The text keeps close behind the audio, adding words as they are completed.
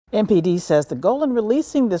MPD says the goal in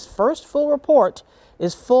releasing this first full report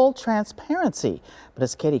is full transparency. But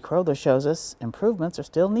as Katie Crowther shows us, improvements are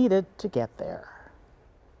still needed to get there.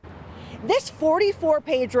 This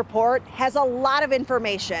 44-page report has a lot of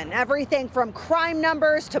information, everything from crime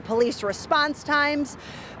numbers to police response times.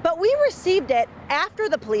 But we received it after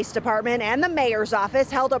the police department and the mayor's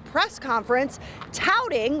office held a press conference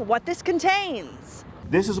touting what this contains.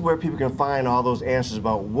 This is where people can find all those answers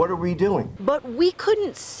about what are we doing. But we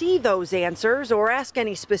couldn't see those answers or ask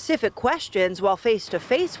any specific questions while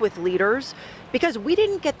face-to-face with leaders because we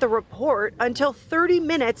didn't get the report until 30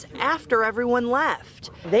 minutes after everyone left.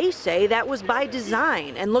 They say that was by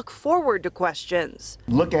design and look forward to questions.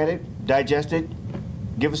 Look at it, digest it,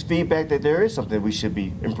 give us feedback that there is something we should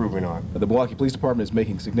be improving on. The Milwaukee Police Department is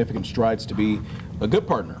making significant strides to be a good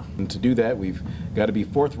partner. And to do that, we've got to be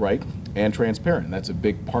forthright and transparent. And that's a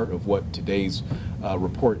big part of what today's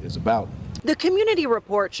report is about. The community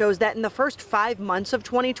report shows that in the first 5 months of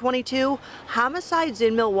 2022, homicides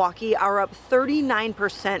in Milwaukee are up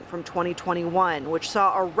 39% from 2021, which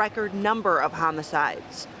saw a record number of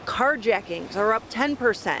homicides. Carjackings are up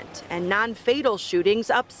 10% and non-fatal shootings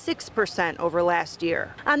up 6% over last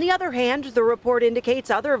year. On the other hand, the report indicates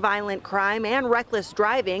other violent crime and reckless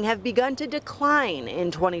driving have begun to decline in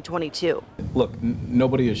 2022. Look,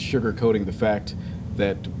 nobody is sugarcoating the fact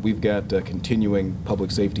that we've got continuing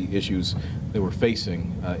public safety issues that we're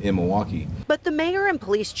facing in Milwaukee. But the mayor and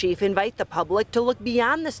police chief invite the public to look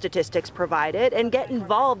beyond the statistics provided and get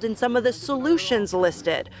involved in some of the solutions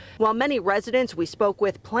listed. While many residents we spoke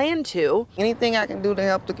with plan to, anything I can do to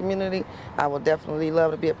help the community, I will definitely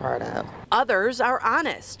love to be a part of. Others are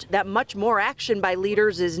honest that much more action by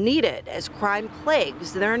leaders is needed as crime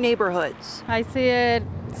plagues their neighborhoods. I see it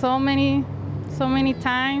so many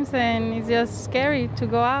times, and it's just scary to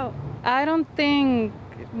go out. I don't think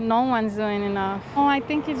no one's doing enough. Oh, I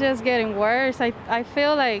think it's just getting worse. I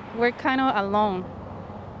feel like we're kind of alone.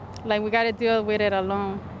 Like we got to deal with it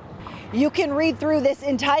alone. You can read through this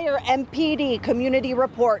entire MPD community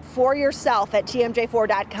report for yourself at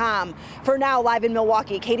TMJ4.com. For now, live in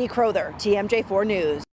Milwaukee, Katie Crowther, TMJ4 News.